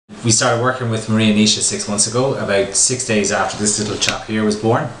We started working with Marie and Naoise 6 months ago, about 6 days after this little chap here was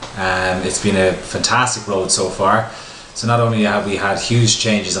born. It's been a fantastic road so far. So not only have we had huge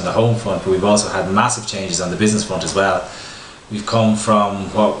changes on the home front, but we've also had massive changes on the business front as well. We've come from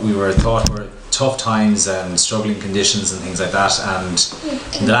what we thought were tough times and struggling conditions and things like that, and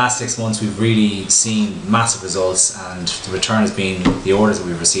in the last 6 months we've really seen massive results, and the return has been, the orders that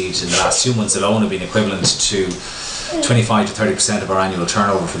we've received in the last 2 months alone have been equivalent to 25 to 30% of our annual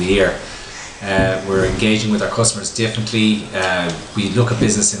turnover for the year. We're engaging with our customers differently. We look at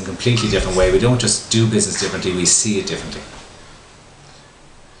business in a completely different way. We don't just do business differently, we see it differently.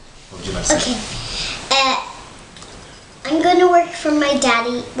 What would you like to say? Okay. I'm going to work for my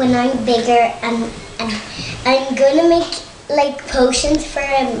daddy when I'm bigger, and I'm going to make like potions for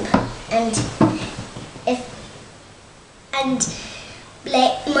him, and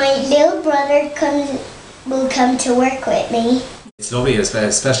like my little brother will come to work with me. It's lovely,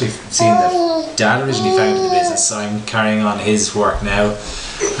 especially seeing that Dad originally founded the business. I'm carrying on his work now,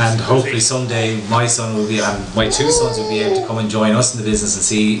 and hopefully someday my son will be, and my 2 sons will be able to come and join us in the business and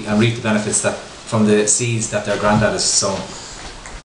see and reap the benefits that from the seeds that their granddad has sown.